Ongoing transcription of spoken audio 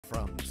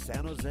From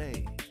San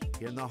Jose,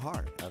 in the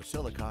heart of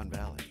Silicon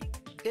Valley,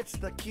 it's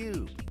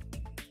theCUBE,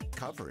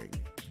 covering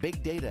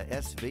Big Data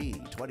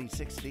SV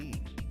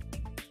 2016.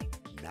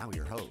 Now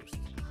your hosts,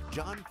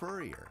 John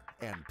Furrier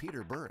and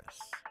Peter Burris.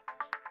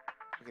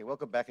 Okay,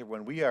 welcome back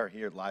everyone. We are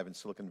here live in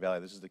Silicon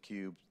Valley. This is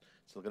theCUBE,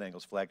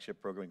 SiliconANGLE's flagship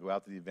program. We go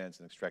out to the events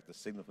and extract the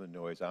signal from the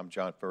noise. I'm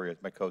John Furrier,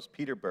 my co-host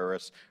Peter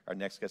Burris. Our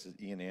next guest is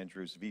Ian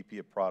Andrews, VP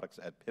of Products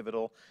at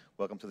Pivotal.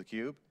 Welcome to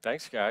theCUBE.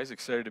 Thanks guys,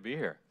 excited to be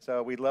here.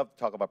 So we love to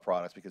talk about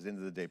products because at the end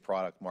of the day,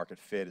 product market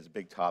fit is a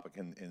big topic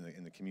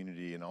in the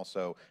community, and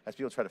also as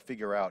people try to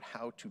figure out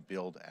how to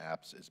build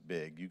apps is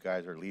big. You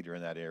guys are a leader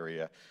in that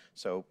area.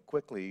 So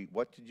quickly,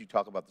 what did you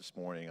talk about this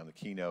morning on the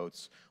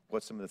keynotes?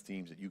 What's some of the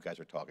themes that you guys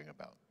are talking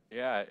about?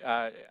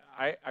 Yeah,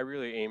 I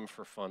really aimed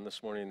for fun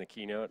this morning in the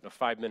keynote. In a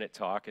 5-minute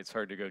talk, it's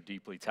hard to go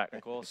deeply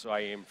technical, so I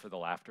aimed for the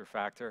laughter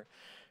factor.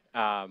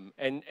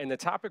 And the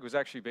topic was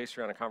actually based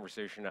around a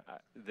conversation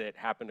that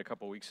happened a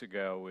couple weeks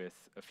ago with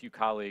a few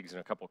colleagues and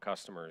a couple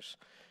customers.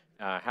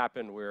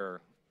 Happened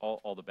where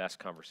all the best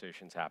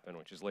conversations happen,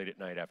 which is late at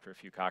night after a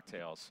few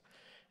cocktails.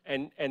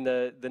 And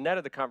the net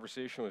of the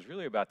conversation was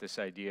really about this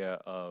idea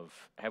of,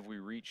 have we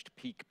reached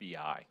peak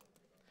BI?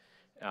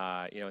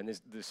 And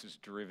this is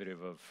derivative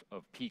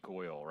of peak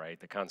oil, right?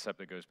 The concept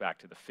that goes back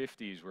to the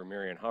 50s where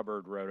Marion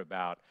Hubbard wrote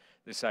about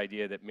this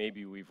idea that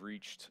maybe we've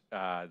reached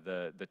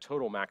the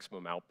total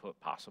maximum output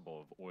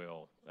possible of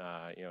oil,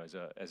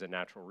 as a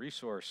natural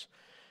resource.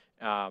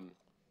 And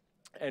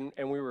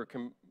we were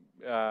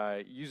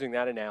using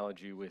that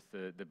analogy with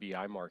the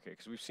BI market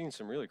because we've seen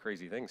some really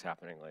crazy things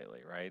happening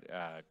lately, right?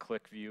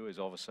 ClickView is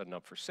all of a sudden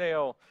up for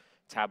sale.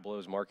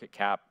 Tableau's market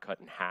cap cut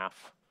in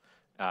half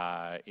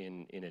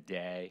in a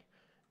day.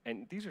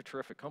 And these are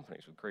terrific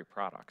companies with great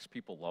products.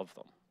 People love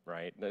them,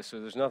 right? So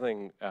there's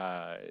nothing,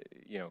 that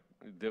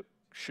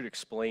should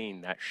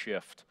explain that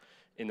shift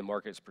in the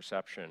market's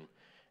perception.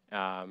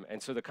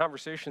 And so the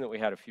conversation that we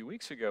had a few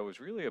weeks ago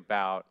was really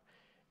about,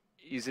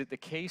 is it the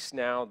case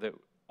now that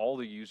all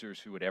the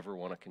users who would ever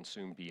want to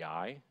consume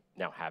BI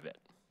now have it?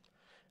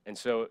 And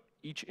so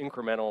each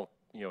incremental,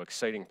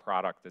 exciting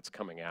product that's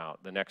coming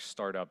out, the next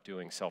startup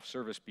doing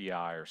self-service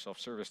BI or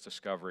self-service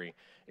discovery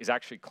is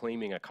actually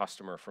claiming a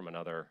customer from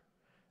another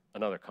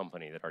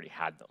company that already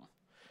had them.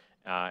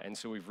 And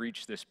so we've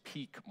reached this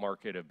peak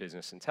market of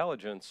business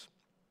intelligence.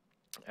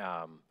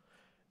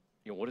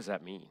 What does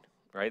that mean,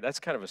 right?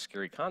 That's kind of a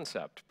scary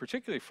concept,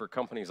 particularly for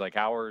companies like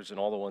ours and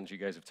all the ones you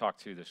guys have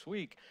talked to this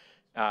week,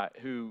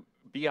 who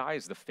BI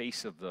is the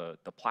face of the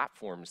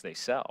platforms they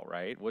sell,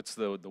 right? What's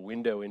the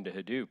window into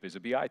Hadoop is a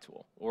BI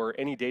tool or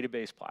any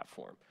database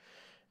platform.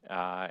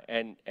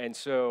 And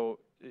so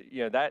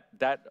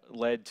that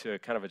led to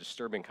kind of a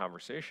disturbing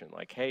conversation.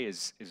 Like, hey,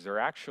 is there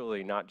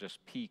actually not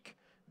just peak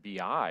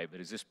BI,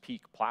 but is this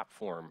peak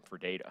platform for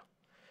data?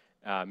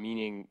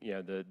 Meaning,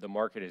 the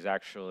market has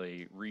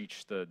actually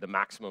reached the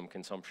maximum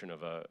consumption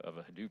of a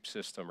Hadoop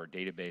system or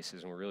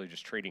databases, and we're really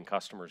just trading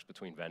customers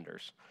between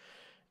vendors.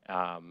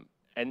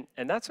 And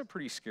that's a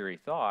pretty scary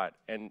thought.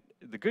 And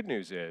the good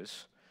news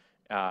is,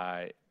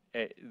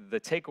 the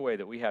takeaway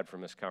that we had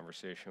from this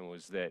conversation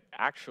was that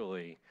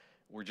actually,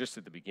 we're just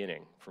at the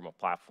beginning from a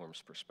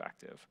platform's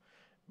perspective,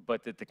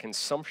 but that the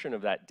consumption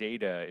of that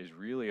data is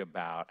really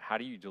about how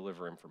do you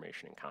deliver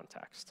information in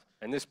context.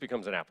 And this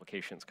becomes an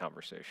applications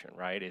conversation,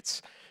 right?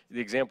 It's the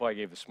example I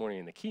gave this morning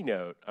in the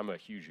keynote. I'm a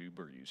huge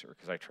Uber user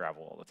because I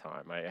travel all the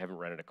time. I haven't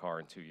rented a car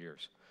in 2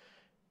 years.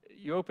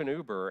 You open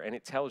Uber and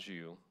it tells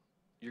you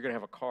you're gonna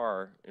have a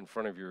car in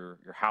front of your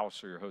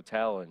house or your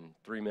hotel in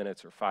 3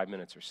 minutes or 5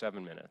 minutes or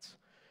 7 minutes.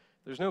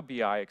 There's no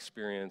BI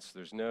experience,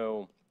 there's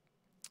no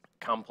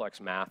complex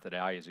math that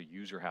I as a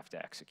user have to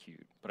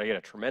execute, but I get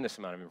a tremendous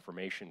amount of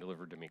information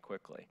delivered to me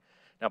quickly.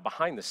 Now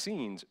behind the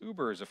scenes,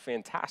 Uber is a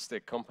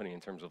fantastic company in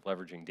terms of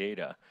leveraging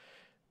data,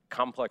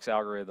 complex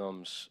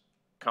algorithms,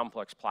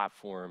 complex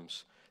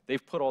platforms.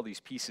 They've put all these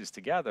pieces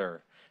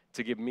together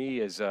to give me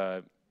as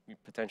a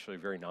potentially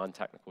very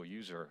non-technical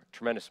user a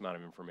tremendous amount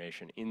of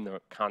information in the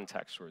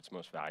context where it's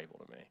most valuable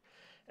to me.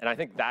 And I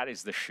think that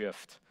is the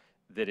shift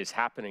that is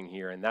happening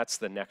here, and that's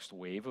the next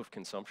wave of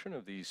consumption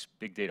of these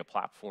big data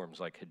platforms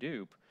like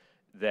Hadoop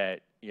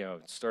that,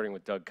 starting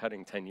with Doug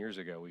Cutting 10 years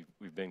ago,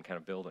 we've been kind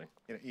of building.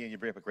 Ian, you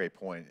bring up a great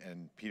point,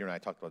 and Peter and I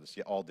talked about this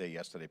all day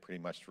yesterday,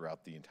 pretty much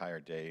throughout the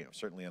entire day,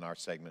 certainly in our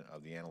segment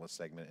of the analyst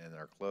segment and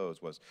our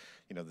close was,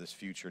 this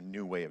future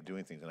new way of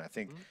doing things. And I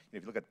think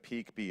if you look at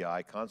peak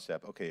BI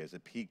concept, okay, is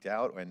it peaked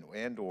out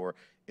and or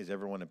is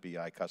everyone a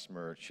BI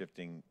customer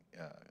shifting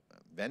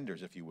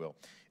vendors, if you will?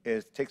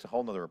 It takes a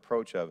whole nother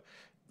approach of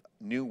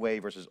new way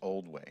versus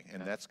old way,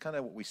 and that's kind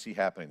of what we see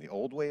happening, the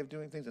old way of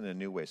doing things and the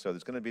new way. So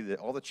there's going to be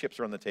all the chips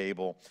are on the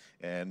table,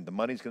 and the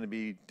money's going to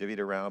be divvied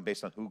around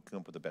based on who can come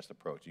up with the best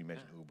approach. You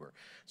mentioned Uber.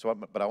 So,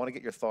 but I want to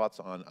get your thoughts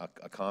on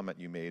a comment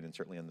you made, and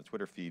certainly on the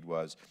Twitter feed,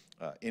 was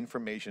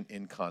information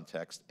in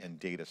context and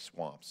data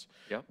swamps.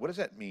 Yep. What does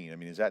that mean? I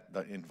mean, is that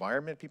the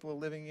environment people are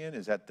living in?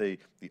 Is that the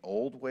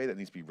old way that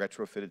needs to be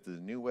retrofitted to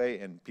the new way,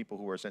 and people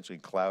who are essentially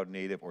cloud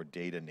native or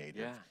data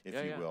native, if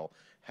you will?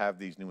 have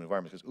these new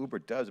environments? Because Uber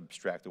does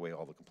abstract away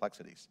all the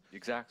complexities.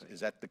 Exactly. Is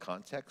that the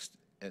context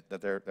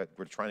that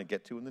we're trying to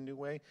get to in the new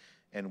way?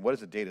 And what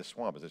is a data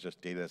swamp? Is it just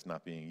data that's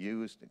not being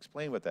used?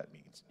 Explain what that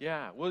means.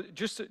 Yeah, well,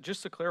 just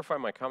to clarify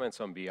my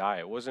comments on BI,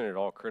 it wasn't at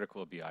all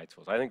critical of BI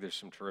tools. I think there's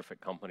some terrific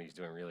companies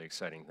doing really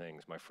exciting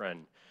things. My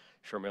friend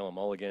Sharmila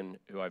Mulligan,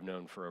 who I've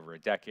known for over a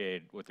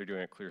decade, what they're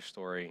doing at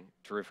ClearStory,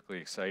 terrifically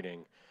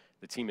exciting.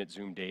 The team at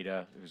Zoom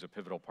Data, who's a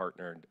pivotal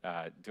partner,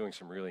 doing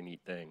some really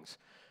neat things.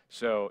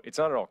 So it's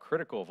not at all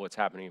critical of what's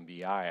happening in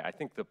BI. I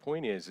think the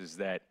point is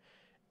that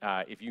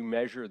if you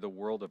measure the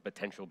world of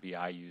potential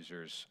BI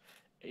users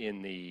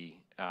in the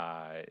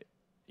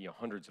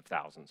hundreds of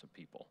thousands of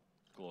people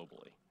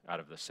globally, out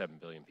of the 7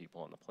 billion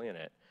people on the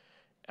planet,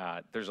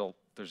 there's a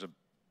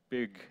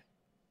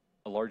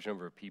large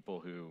number of people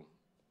who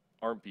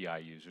aren't BI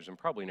users and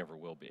probably never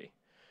will be.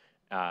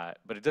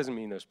 But it doesn't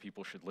mean those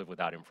people should live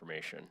without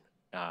information.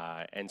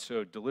 And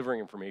so delivering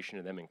information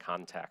to them in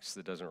context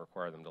that doesn't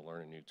require them to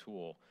learn a new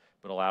tool,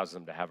 but allows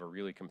them to have a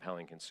really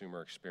compelling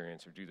consumer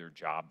experience or do their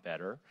job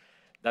better.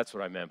 That's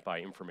what I meant by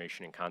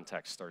information in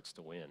context starts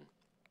to win.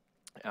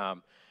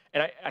 And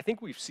I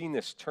think we've seen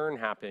this turn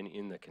happen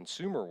in the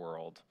consumer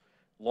world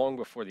long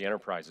before the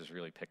enterprises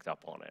really picked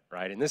up on it,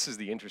 right? And this is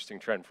the interesting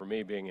trend for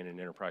me being in an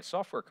enterprise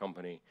software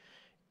company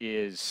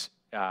is,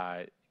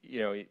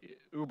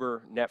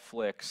 Uber,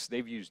 Netflix,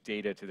 they've used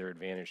data to their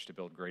advantage to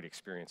build great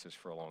experiences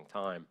for a long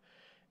time.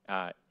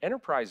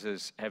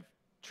 Enterprises have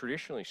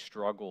traditionally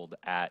struggled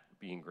at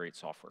being great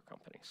software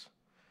companies.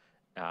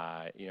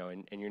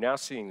 And you're now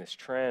seeing this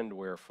trend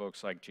where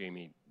folks like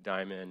Jamie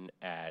Dimon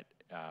at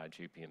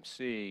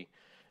JPMC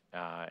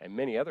and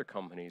many other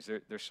companies,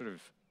 they're sort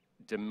of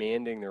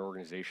demanding their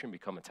organization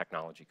become a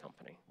technology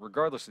company,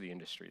 regardless of the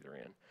industry they're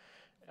in.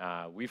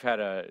 We've had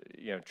a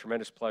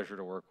tremendous pleasure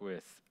to work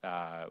with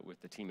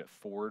the team at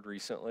Ford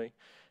recently.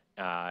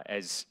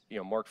 As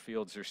Mark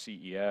Fields, their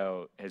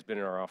CEO, has been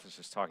in our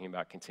offices talking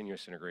about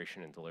continuous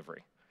integration and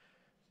delivery,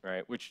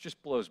 right? Which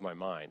just blows my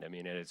mind. I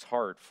mean, at its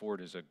heart,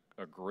 Ford is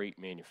a great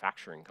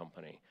manufacturing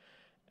company.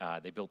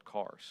 They build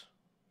cars.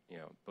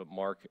 But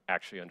Mark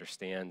actually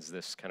understands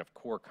this kind of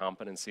core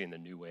competency in the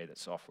new way that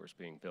software is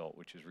being built,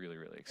 which is really,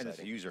 really exciting. And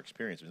it's a user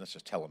experience. I mean, that's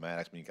just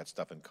telematics. I mean, you got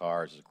stuff in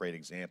cars is a great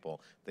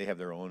example. They have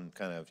their own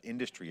kind of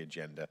industry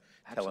agenda,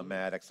 absolutely.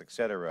 Telematics, et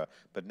cetera.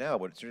 But now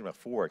what's interesting about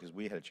Ford, because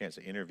we had a chance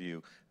to interview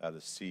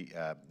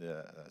the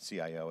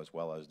CIO as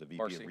well as the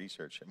VP of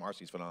research.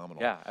 Marcy's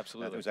phenomenal. Yeah,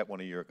 absolutely. It was at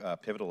one of your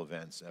pivotal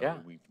events. Yeah.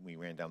 We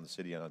ran down the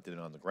city and did it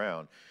on the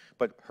ground.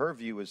 But her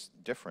view is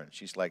different.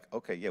 She's like,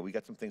 okay, yeah, we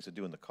got some things to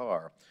do in the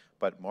car,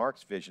 but Mark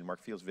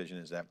Fields' vision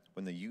is that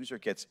when the user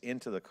gets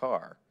into the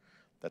car,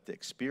 that the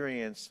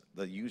experience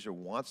the user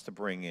wants to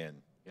bring in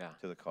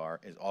to the car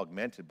is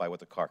augmented by what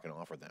the car can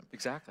offer them.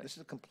 Exactly. This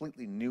is a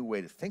completely new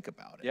way to think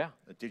about it. Yeah.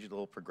 A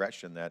digital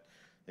progression that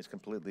is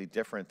completely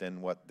different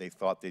than what they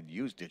thought they'd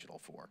use digital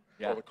for.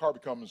 Yeah. Well, the car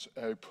becomes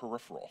a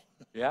peripheral.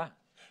 Yeah.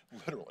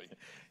 Literally.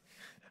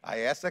 I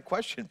asked that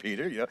question,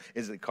 Peter.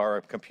 Is the car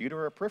a computer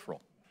or a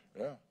peripheral?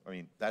 Yeah. I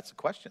mean, that's a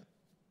question.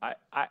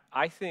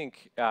 I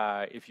think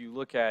if you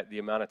look at the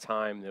amount of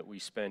time that we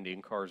spend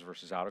in cars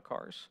versus out of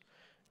cars,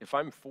 if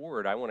I'm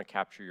Ford, I want to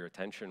capture your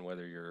attention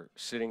whether you're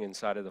sitting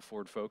inside of the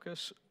Ford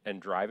Focus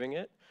and driving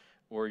it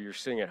or you're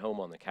sitting at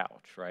home on the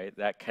couch, right?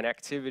 That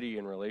connectivity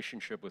and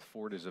relationship with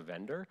Ford as a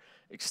vendor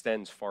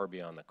extends far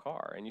beyond the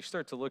car. And you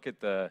start to look at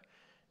the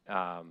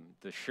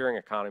sharing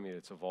economy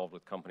that's evolved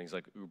with companies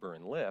like Uber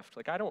and Lyft.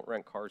 Like, I don't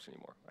rent cars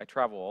anymore. I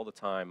travel all the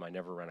time. I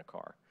never rent a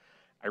car.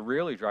 I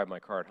rarely drive my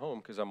car at home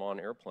because I'm on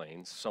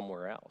airplanes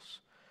somewhere else.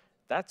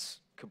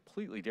 That's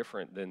completely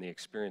different than the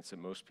experience that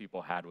most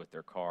people had with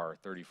their car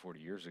 30,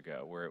 40 years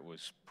ago, where it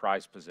was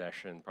prized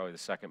possession, probably the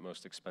second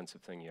most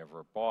expensive thing you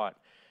ever bought,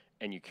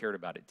 and you cared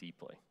about it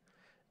deeply,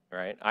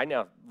 right? I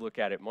now look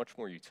at it much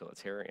more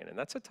utilitarian, and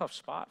that's a tough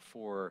spot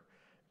for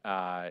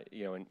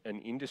an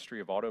industry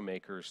of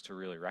automakers to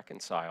really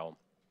reconcile.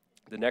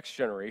 The next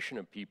generation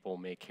of people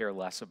may care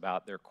less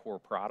about their core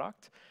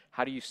product.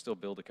 How do you still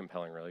build a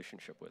compelling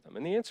relationship with them?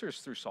 And the answer is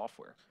through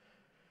software.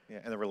 Yeah,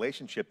 and the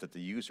relationship that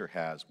the user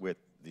has with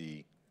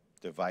the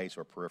device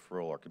or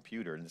peripheral or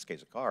computer, in this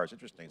case a car, is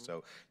interesting.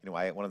 So,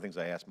 one of the things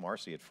I asked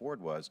Marcy at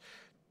Ford was,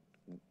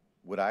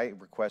 would I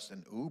request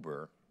an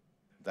Uber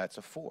that's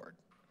a Ford?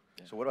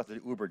 Yeah. So what about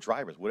the Uber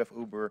drivers? What if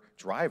Uber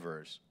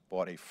drivers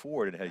bought a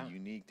Ford and had a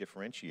unique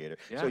differentiator?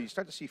 Yeah. So you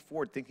start to see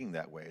Ford thinking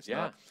that way. It's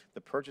not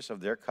the purchase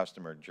of their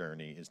customer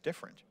journey is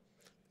different.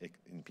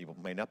 And people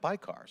may not buy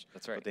cars.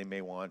 That's right. But they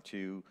may want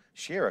to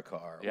share a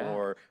car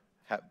or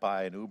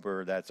buy an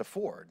Uber that's a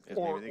Ford because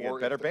maybe they get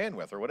better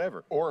bandwidth or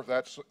whatever. Or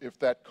if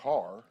that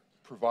car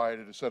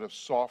provided a set of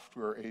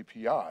software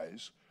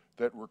APIs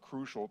that were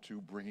crucial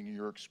to bringing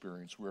your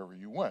experience wherever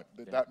you went.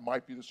 That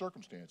might be the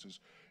circumstances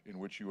in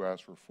which you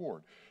asked for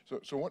Ford.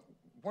 So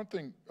one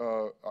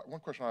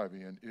question I have,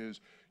 Ian,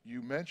 is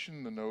you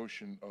mentioned the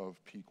notion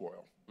of peak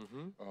oil,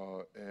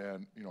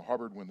 and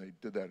Hubbard, when they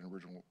did that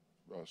original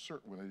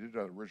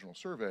original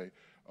survey,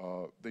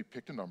 they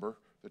picked a number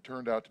that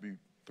turned out to be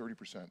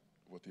 30%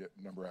 what the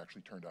number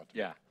actually turned out to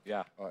Yeah, be.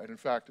 yeah. And in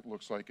fact, it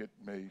looks like it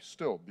may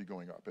still be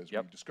going up as we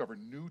discover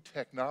new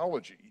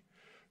technology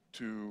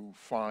to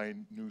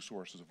find new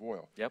sources of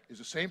oil. Yep. Is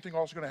the same thing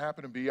also going to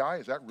happen in BI?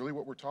 Is that really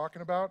what we're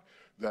talking about?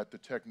 That the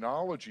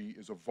technology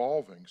is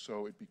evolving,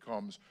 so it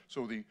becomes,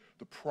 so the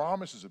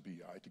promises of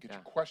BI to get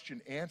your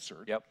question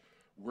answered,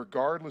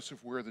 regardless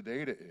of where the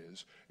data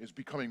is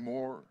becoming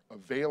more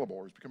available,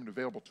 or is becoming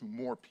available to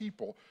more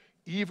people,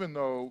 even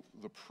though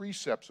the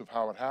precepts of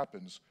how it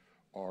happens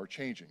are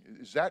changing.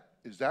 Is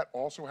that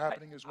also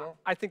happening as well?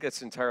 I think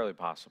that's entirely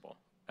possible.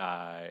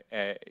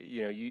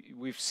 You know,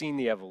 we've seen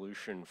the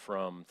evolution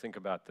from, think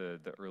about the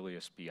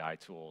earliest BI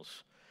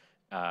tools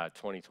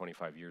 20,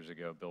 25 years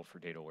ago, built for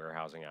data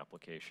warehousing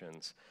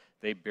applications.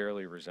 They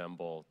barely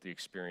resemble the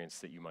experience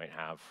that you might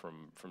have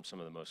from some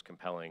of the most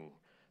compelling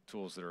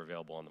tools that are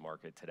available on the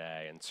market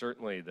today. And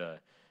certainly the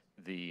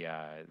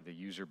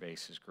user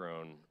base has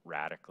grown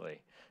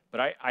radically.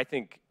 But I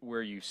think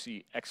where you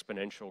see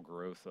exponential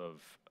growth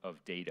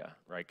of data,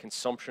 right?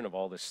 Consumption of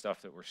all this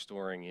stuff that we're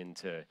storing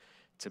into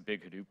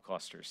big Hadoop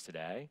clusters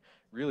today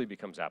really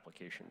becomes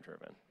application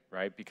driven,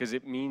 right? Because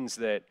it means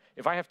that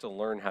if I have to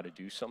learn how to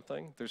do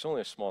something, there's only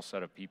a small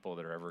set of people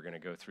that are ever going to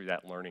go through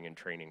that learning and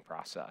training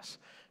process.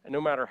 And no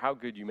matter how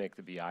good you make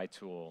the BI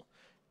tool,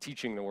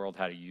 teaching the world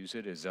how to use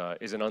it is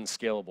an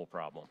unscalable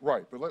problem.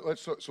 Right, but let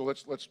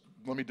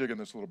me dig in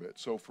this a little bit.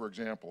 So for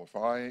example, if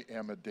I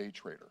am a day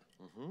trader,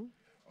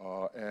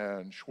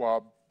 and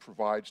Schwab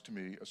provides to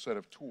me a set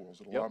of tools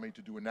that allow me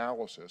to do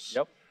analysis,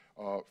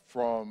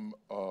 from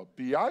a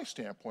BI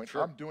standpoint,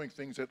 I'm doing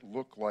things that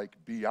look like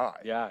BI,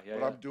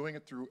 but I'm doing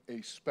it through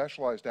a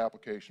specialized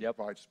application that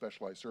provides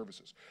specialized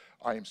services.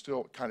 I am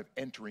still kind of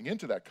entering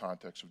into that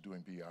context of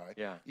doing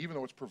BI, even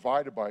though it's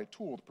provided by a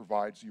tool that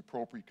provides the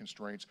appropriate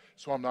constraints,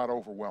 so I'm not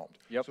overwhelmed.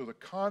 So the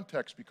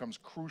context becomes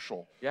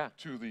crucial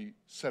to the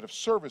set of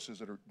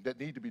services that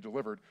need to be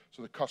delivered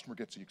so the customer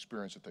gets the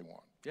experience that they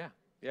want. Yeah,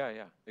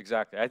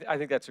 exactly. I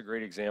think that's a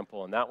great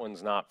example, and that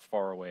one's not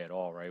far away at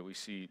all, right? We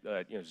see,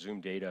 you know, Zoom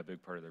Data, a big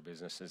part of their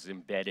business, is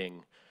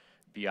embedding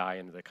BI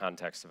into the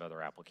context of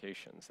other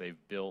applications. They've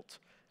built,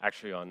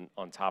 actually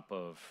on top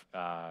of,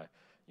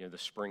 you know, the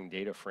Spring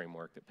data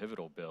framework that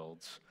Pivotal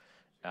builds,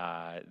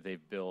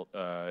 they've built,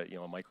 you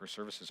know, a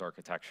microservices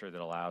architecture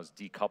that allows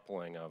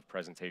decoupling of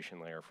presentation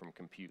layer from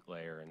compute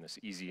layer and this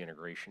easy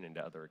integration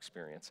into other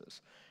experiences.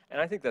 And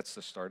I think that's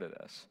the start of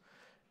this.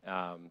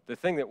 The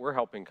thing that we're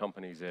helping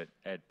companies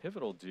at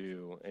Pivotal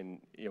do, and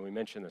you know, we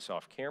mentioned this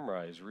off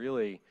camera, is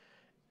really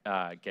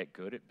get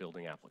good at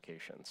building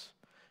applications.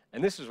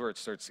 And this is where it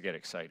starts to get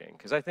exciting,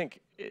 because I think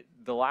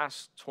the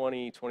last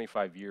 20,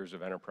 25 years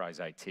of enterprise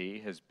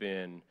IT has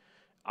been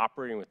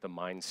operating with the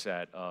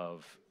mindset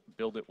of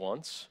build it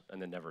once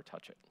and then never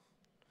touch it.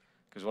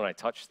 Because when I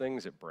touch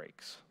things, it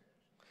breaks.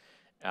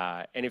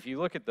 And if you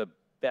look at the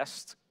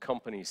best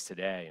companies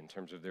today in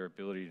terms of their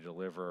ability to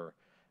deliver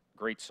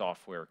great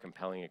software,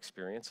 compelling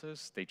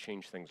experiences, they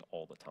change things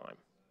all the time,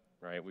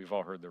 right? We've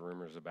all heard the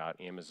rumors about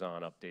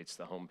Amazon updates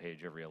the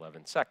homepage every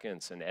 11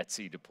 seconds and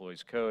Etsy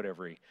deploys code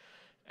every,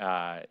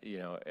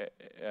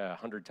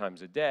 100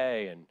 times a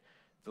day, and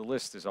the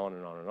list is on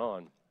and on and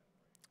on.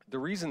 The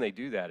reason they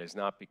do that is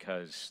not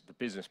because the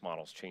business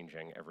model's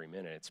changing every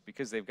minute, it's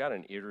because they've got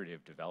an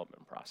iterative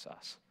development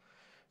process,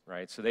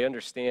 right? So they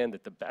understand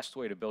that the best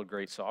way to build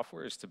great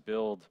software is to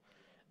build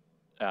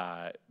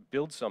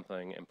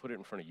something and put it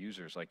in front of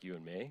users like you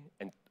and me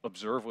and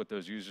observe what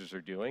those users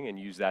are doing and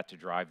use that to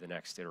drive the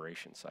next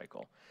iteration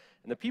cycle.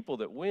 And the people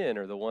that win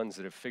are the ones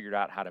that have figured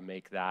out how to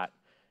make that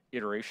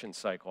iteration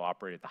cycle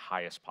operate at the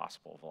highest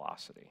possible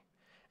velocity.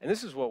 And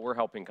this is what we're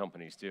helping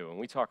companies do. When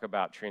we talk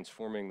about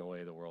transforming the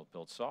way the world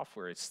builds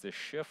software, it's this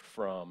shift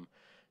from,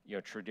 you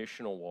know,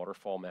 traditional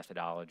waterfall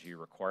methodology,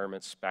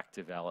 requirement spec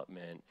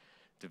development,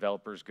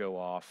 developers go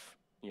off,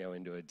 you know,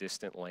 into a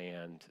distant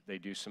land, they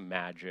do some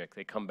magic,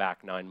 they come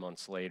back 9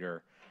 months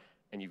later,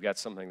 and you've got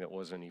something that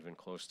wasn't even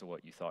close to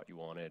what you thought you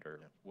wanted or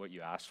what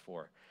you asked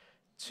for.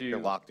 You're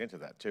locked into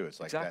that too. It's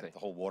like that, the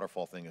whole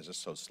waterfall thing is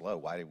just so slow.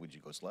 Why would you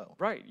go slow?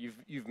 Right,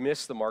 you've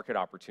missed the market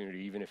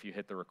opportunity even if you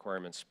hit the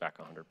requirement spec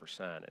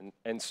 100%.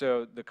 And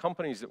so the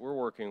companies that we're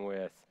working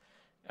with,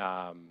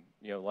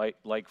 you know,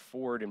 like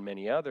Ford and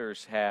many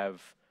others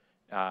have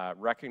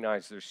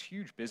recognize there's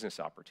huge business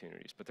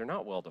opportunities, but they're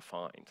not well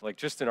defined. Like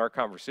just in our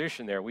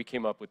conversation there, we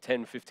came up with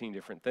 10, 15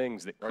 different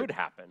things that could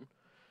happen.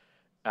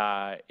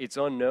 It's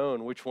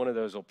unknown which one of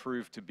those will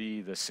prove to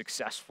be the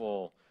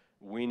successful,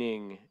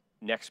 winning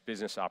next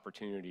business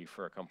opportunity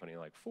for a company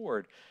like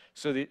Ford.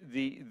 So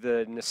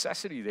the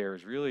necessity there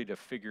is really to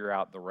figure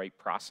out the right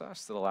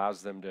process that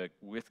allows them to,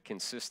 with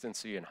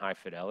consistency and high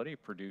fidelity,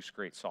 produce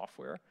great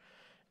software.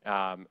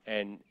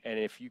 And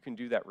if you can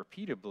do that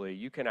repeatably,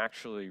 you can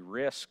actually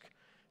risk,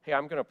 hey,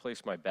 I'm going to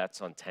place my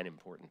bets on 10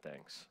 important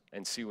things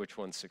and see which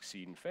ones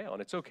succeed and fail.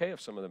 And it's okay if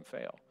some of them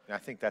fail. And I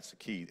think that's the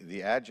key.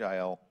 The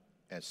agile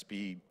and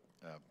speed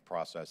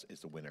process is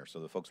the winner. So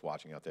the folks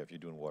watching out there, if you're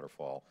doing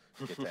waterfall,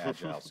 get to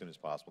Agile as soon as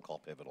possible, call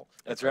Pivotal.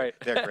 That's right.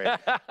 They're great.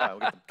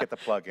 Get the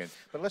plug in.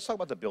 But let's talk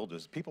about the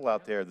builders. People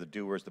out there, the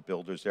doers, the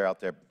builders, they're out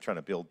there trying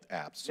to build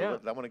apps. So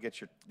I want to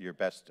get your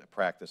best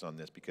practice on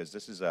this, because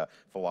this is a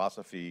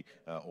philosophy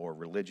or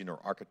religion or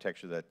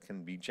architecture that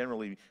can be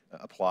generally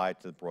applied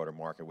to the broader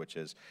market, which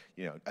is,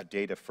 a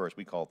data first.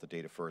 We call it the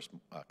data first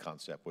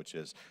concept, which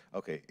is,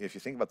 okay, if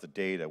you think about the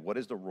data, what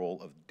is the role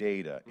of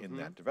data in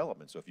that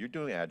development? So if you're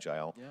doing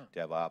Agile,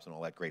 DevOps, and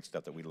all that great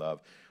stuff that we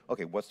love,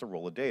 okay, what's the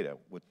role of data?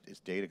 Is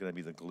data going to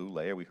be the glue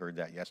layer? We heard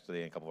that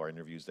yesterday in a couple of our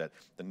interviews, that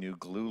the new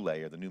glue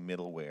layer, the new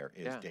middleware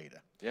is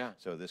data. Yeah.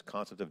 So this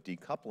concept of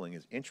decoupling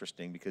is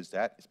interesting, because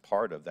that is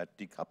part of that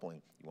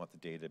decoupling. You want the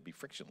data to be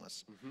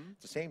frictionless.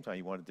 At the same time,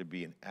 you want it to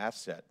be an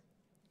asset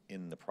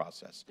in the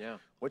process. Yeah.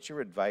 What's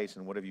your advice,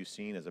 and what have you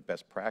seen as a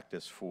best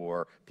practice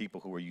for people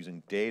who are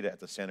using data at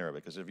the center of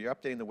it? Because if you're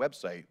updating the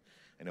website,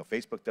 I know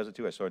Facebook does it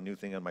too. I saw a new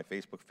thing on my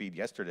Facebook feed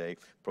yesterday,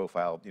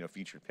 profile,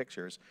 featured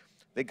pictures.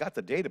 They got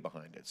the data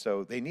behind it.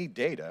 So they need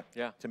data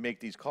to make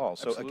these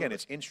calls. So again,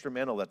 it's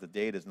instrumental that the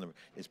data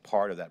is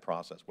part of that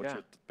process. What's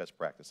your best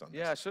practice on this?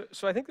 Yeah,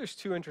 so I think there's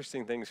two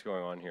interesting things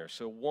going on here.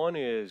 So one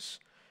is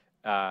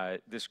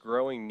this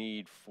growing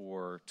need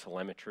for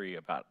telemetry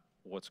about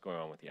what's going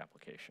on with the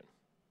application,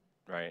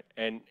 right?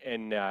 And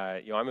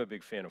I'm a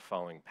big fan of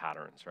following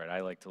patterns, right?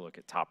 I like to look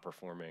at top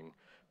performing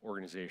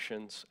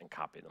organizations and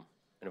copy them.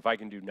 And if I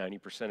can do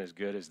 90% as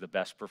good as the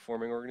best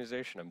performing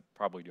organization, I'm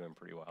probably doing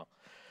pretty well.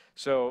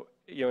 So,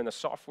 in the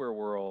software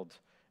world,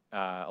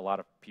 a lot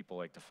of people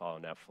like to follow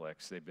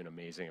Netflix. They've been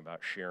amazing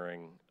about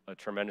sharing a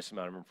tremendous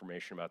amount of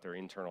information about their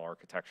internal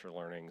architecture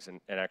learnings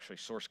and actually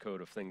source code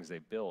of things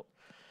they've built.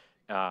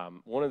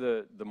 One of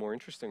the more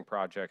interesting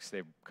projects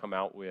they've come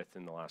out with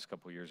in the last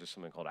couple of years is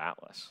something called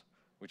Atlas,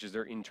 which is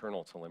their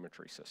internal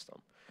telemetry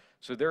system.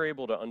 So they're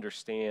able to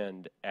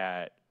understand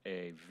at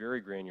a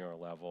very granular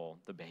level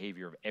the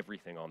behavior of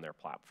everything on their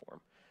platform,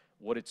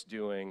 what it's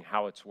doing,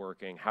 how it's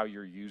working, how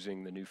you're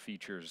using the new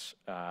features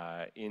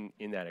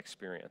in that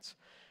experience.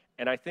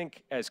 And I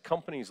think as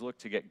companies look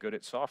to get good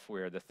at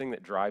software, the thing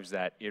that drives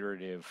that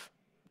iterative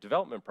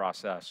development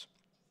process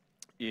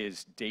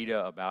is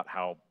data about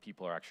how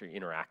people are actually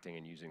interacting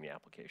and using the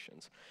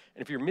applications.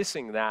 And if you're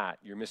missing that,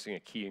 you're missing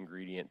a key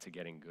ingredient to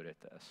getting good at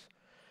this.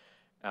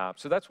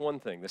 So that's one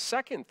thing. The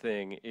second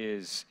thing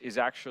is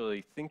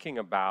actually thinking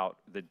about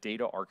the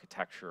data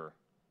architecture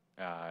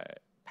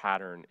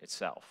pattern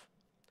itself.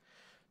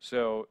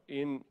 So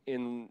in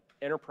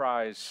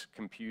enterprise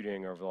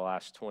computing over the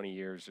last 20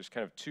 years, there's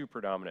kind of two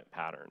predominant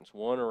patterns.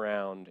 One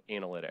around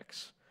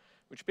analytics,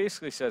 which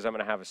basically says I'm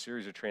going to have a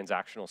series of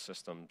transactional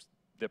systems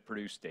that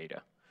produce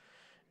data.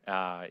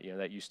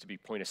 That used to be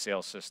point of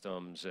sale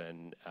systems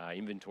and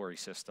inventory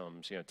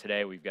systems.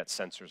 Today we've got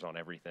sensors on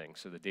everything,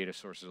 so the data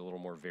source is a little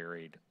more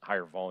varied,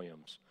 higher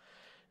volumes.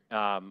 But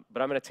I'm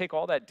going to take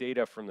all that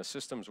data from the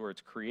systems where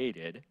it's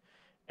created,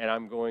 and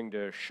I'm going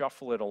to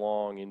shuffle it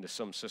along into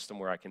some system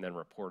where I can then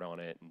report on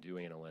it and do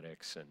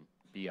analytics and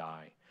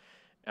BI.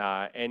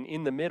 And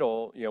in the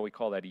middle, we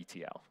call that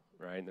ETL,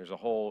 right? And there's a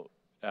whole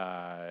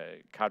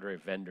cadre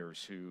of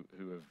vendors who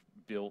have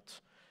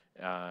built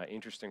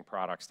interesting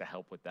products to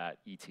help with that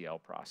ETL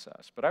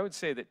process. But I would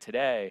say that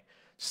today,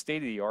 state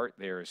of the art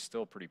there is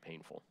still pretty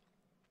painful.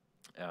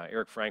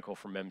 Eric Frankel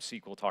from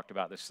MSQL talked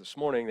about this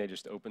morning. They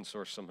just open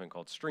sourced something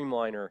called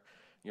Streamliner,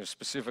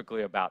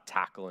 specifically about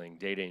tackling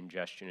data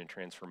ingestion and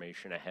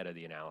transformation ahead of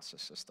the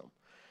analysis system.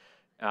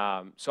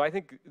 So I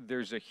think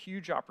there's a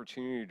huge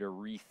opportunity to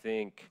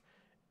rethink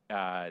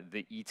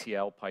the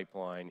ETL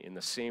pipeline in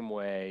the same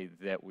way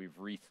that we've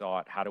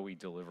rethought how do we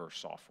deliver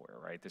software,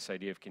 right? This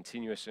idea of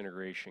continuous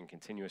integration,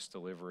 continuous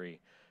delivery,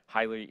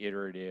 highly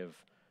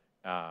iterative,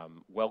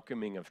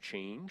 welcoming of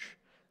change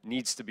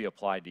needs to be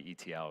applied to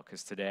ETL,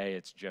 because today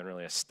it's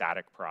generally a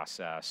static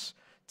process,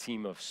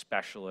 team of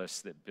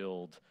specialists that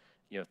build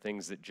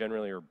things that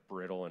generally are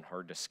brittle and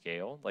hard to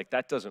scale. Like,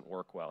 that doesn't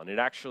work well, and it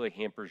actually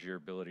hampers your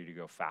ability to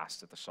go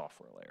fast at the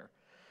software layer.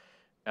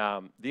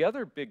 The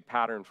other big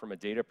pattern from a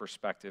data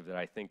perspective that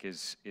I think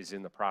is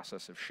in the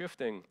process of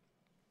shifting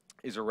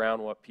is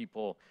around what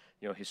people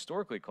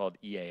historically called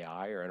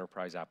EAI, or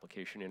enterprise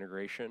application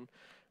integration,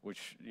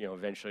 which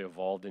eventually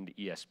evolved into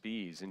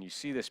ESBs. And you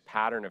see this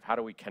pattern of how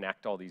do we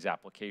connect all these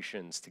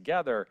applications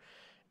together,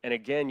 and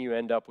again you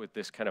end up with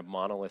this kind of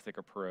monolithic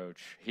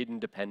approach, hidden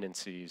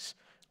dependencies.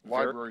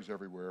 Libraries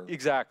everywhere.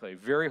 Exactly,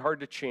 very hard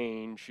to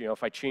change.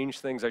 If I change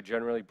things, I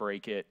generally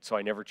break it, so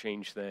I never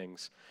change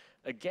things.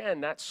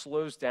 Again, that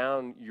slows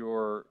down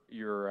your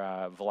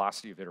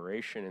velocity of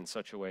iteration in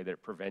such a way that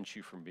it prevents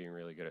you from being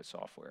really good at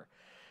software.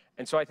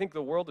 And so I think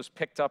the world has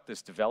picked up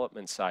this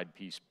development side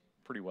piece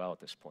pretty well at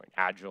this point.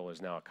 Agile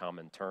is now a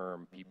common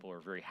term. People are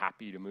very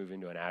happy to move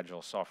into an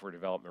agile software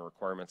development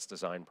requirements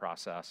design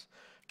process.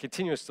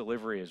 Continuous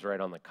delivery is right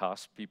on the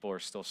cusp. People are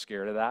still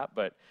scared of that,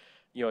 but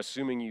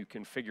assuming you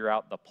can figure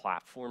out the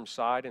platform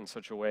side in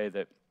such a way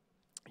that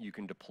you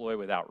can deploy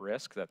without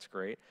risk, that's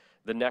great.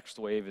 The next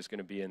wave is going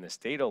to be in this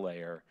data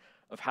layer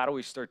of how do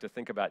we start to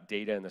think about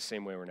data in the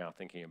same way we're now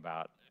thinking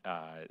about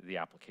the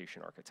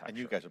application architecture. And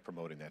you guys are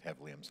promoting that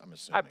heavily, I'm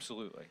assuming.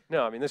 Absolutely.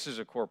 No, I mean, this is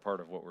a core part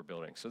of what we're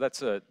building. So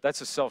that's a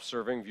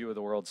self-serving view of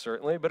the world,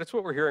 certainly, but it's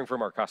what we're hearing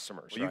from our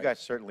customers. Well, you guys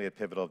certainly at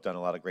Pivotal have done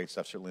a lot of great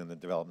stuff, certainly on the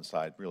development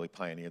side, really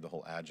pioneered the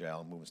whole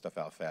agile, moving stuff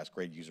out fast,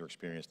 great user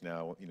experience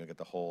now, you know, get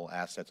the whole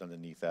assets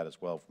underneath that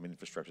as well from an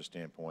infrastructure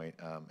standpoint,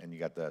 and you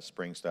got the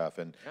Spring stuff.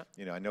 And,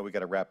 you know, I know we got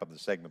to wrap up the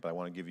segment, but I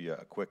want to give you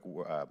a quick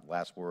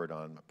last word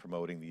on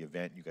promoting the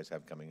event you guys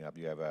have coming up.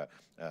 You have a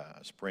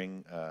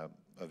Spring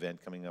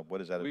event coming up.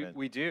 What is that event?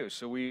 We do.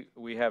 So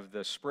we have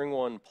the Spring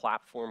One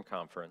Platform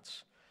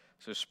Conference.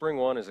 So Spring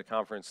One is a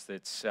conference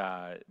that's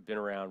been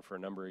around for a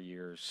number of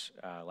years.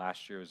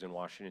 Last year was in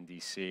Washington,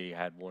 D.C.,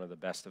 had one of the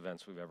best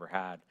events we've ever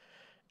had.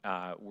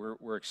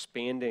 We're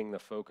expanding the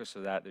focus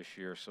of that this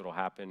year, so it'll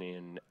happen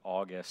in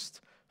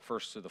August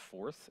 1st to the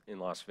 4th in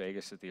Las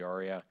Vegas at the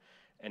Aria,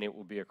 and it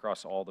will be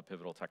across all the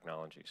Pivotal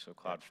technologies. So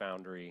Cloud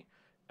Foundry,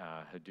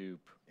 Hadoop,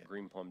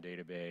 Greenplum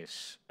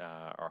database,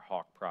 our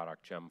Hawk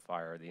product,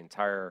 Gemfire, the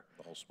entire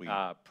whole suite.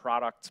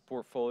 Product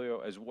portfolio,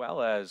 as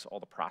well as all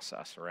the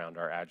process around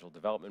our agile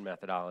development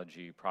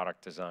methodology,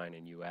 product design,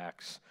 and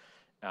UX.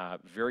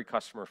 Very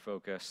customer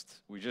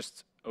focused. We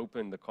just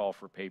opened the call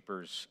for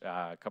papers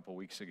a couple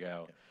weeks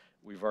ago. Yeah.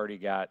 We've already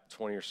got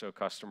 20 or so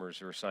customers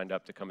who are signed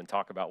up to come and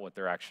talk about what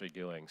they're actually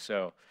doing.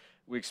 So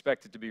we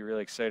expect it to be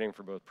really exciting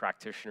for both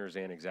practitioners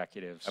and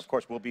executives. Of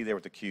course, we'll be there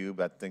with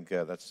theCUBE. I think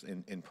that's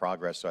in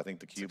progress, so I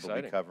think theCUBE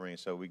will be covering,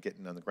 so we're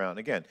getting on the ground.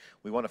 Again,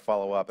 we want to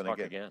follow up, and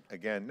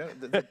again, no,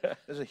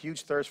 there's a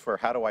huge thirst for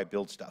how do I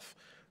build stuff?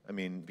 I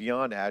mean,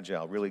 beyond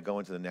agile, really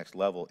going to the next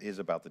level is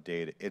about the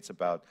data. It's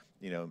about,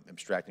 you know,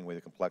 abstracting away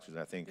the complexities.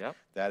 And I think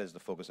that is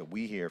the focus that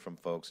we hear from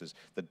folks is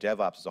the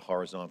DevOps is a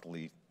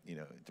horizontally, you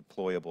know,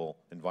 deployable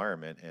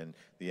environment, and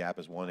the app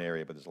is one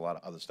area, but there's a lot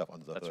of other stuff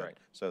under the hood. That's right.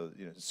 So,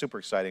 you know, it's super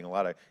exciting, a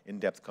lot of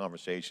in-depth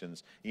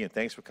conversations. Ian,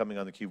 thanks for coming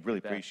on theCUBE, really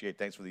appreciate it.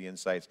 Thanks for the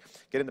insights.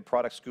 Getting the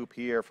product scoop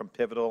here from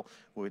Pivotal.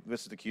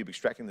 This is theCUBE,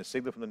 extracting the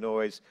signal from the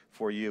noise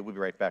for you. We'll be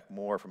right back,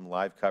 more from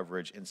live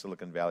coverage in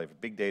Silicon Valley for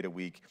Big Data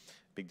Week,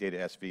 Big Data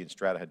SV, and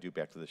Strata Hadoop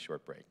after this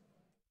short break.